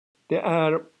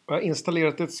Jag har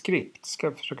installerat ett skript.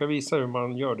 Ska försöka visa hur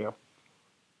man gör det.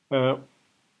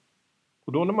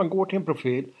 Och då när man går till en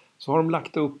profil så har de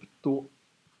lagt upp då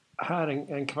här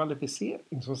en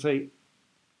kvalificering som säger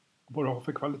vad det har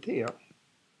för kvalitet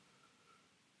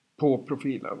på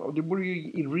profilen. Och det borde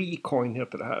ju i Recoin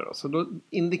heter det här. Så då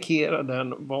indikerar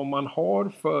den vad man har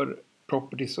för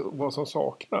properties och vad som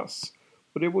saknas.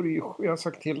 Och det borde ju, jag har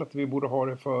sagt till att vi borde ha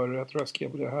det för, jag tror jag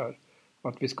skrev det här.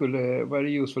 Att vi skulle, vad är det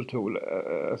useful tool?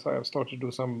 So I've started to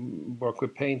do some work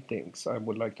with paintings. I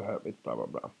would like to have it, bla bla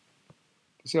bla.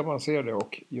 Så ser man ser det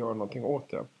och gör någonting åt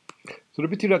det. Så det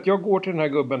betyder att jag går till den här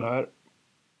gubben här.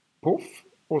 Puff.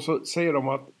 Och så säger de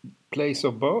att place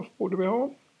of birth borde vi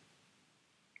ha.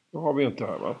 Det har vi inte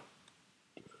här, va?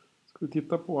 Ska vi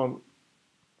titta på en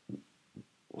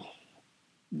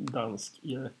dansk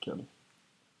jäkel.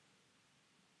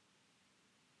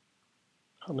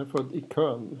 Han är född i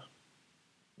Köln.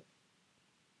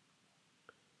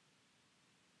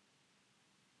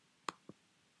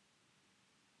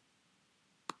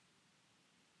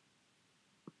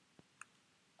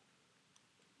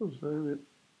 Så säger vi.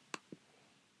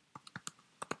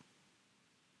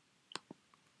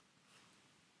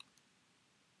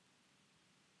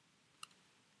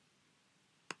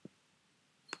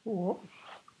 Så.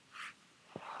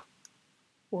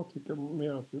 Vad tycker jag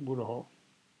mer att vi borde ha?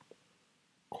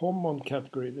 Common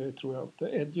category, det tror jag inte.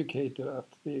 Educated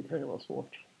at, det kan ju vara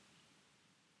svårt.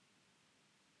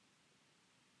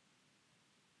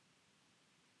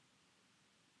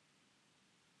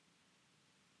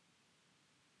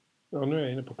 Ja, nu är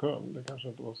jag inne på kön. Det kanske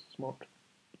inte var så smart.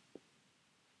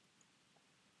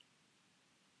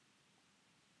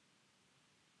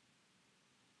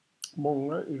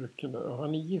 Många yrken.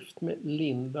 Han är gift med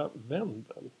Linda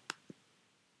Wendel.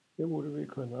 Det borde vi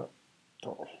kunna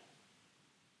ta.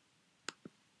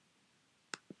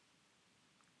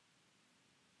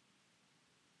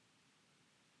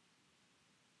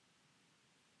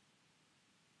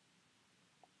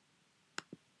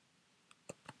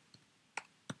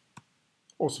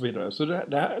 Och så vidare. Så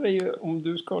det här är ju, om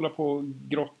du ska hålla på och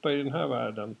grotta i den här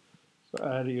världen, så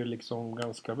är det ju liksom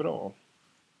ganska bra.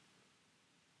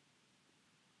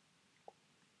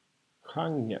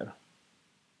 Genre.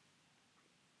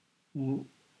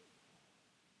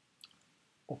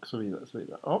 Och så vidare, så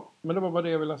vidare. Ja, men det var bara det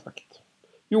jag ville ha sagt.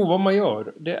 Jo, vad man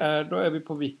gör, det är, då är vi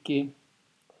på wikidata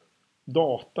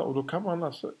och då kan man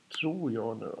alltså, tror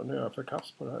jag nu är jag för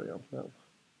kass på det här egentligen.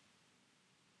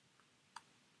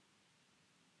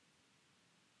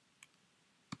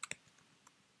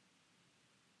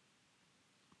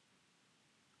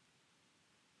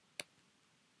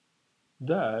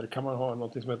 Där kan man ha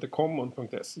något som heter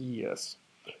common.sis.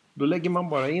 Då lägger man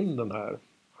bara in den här,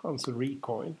 hans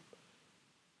Recoin.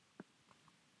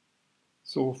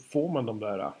 Så får man de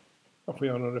där, man får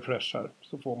göra en refresh här,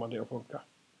 så får man det att funka.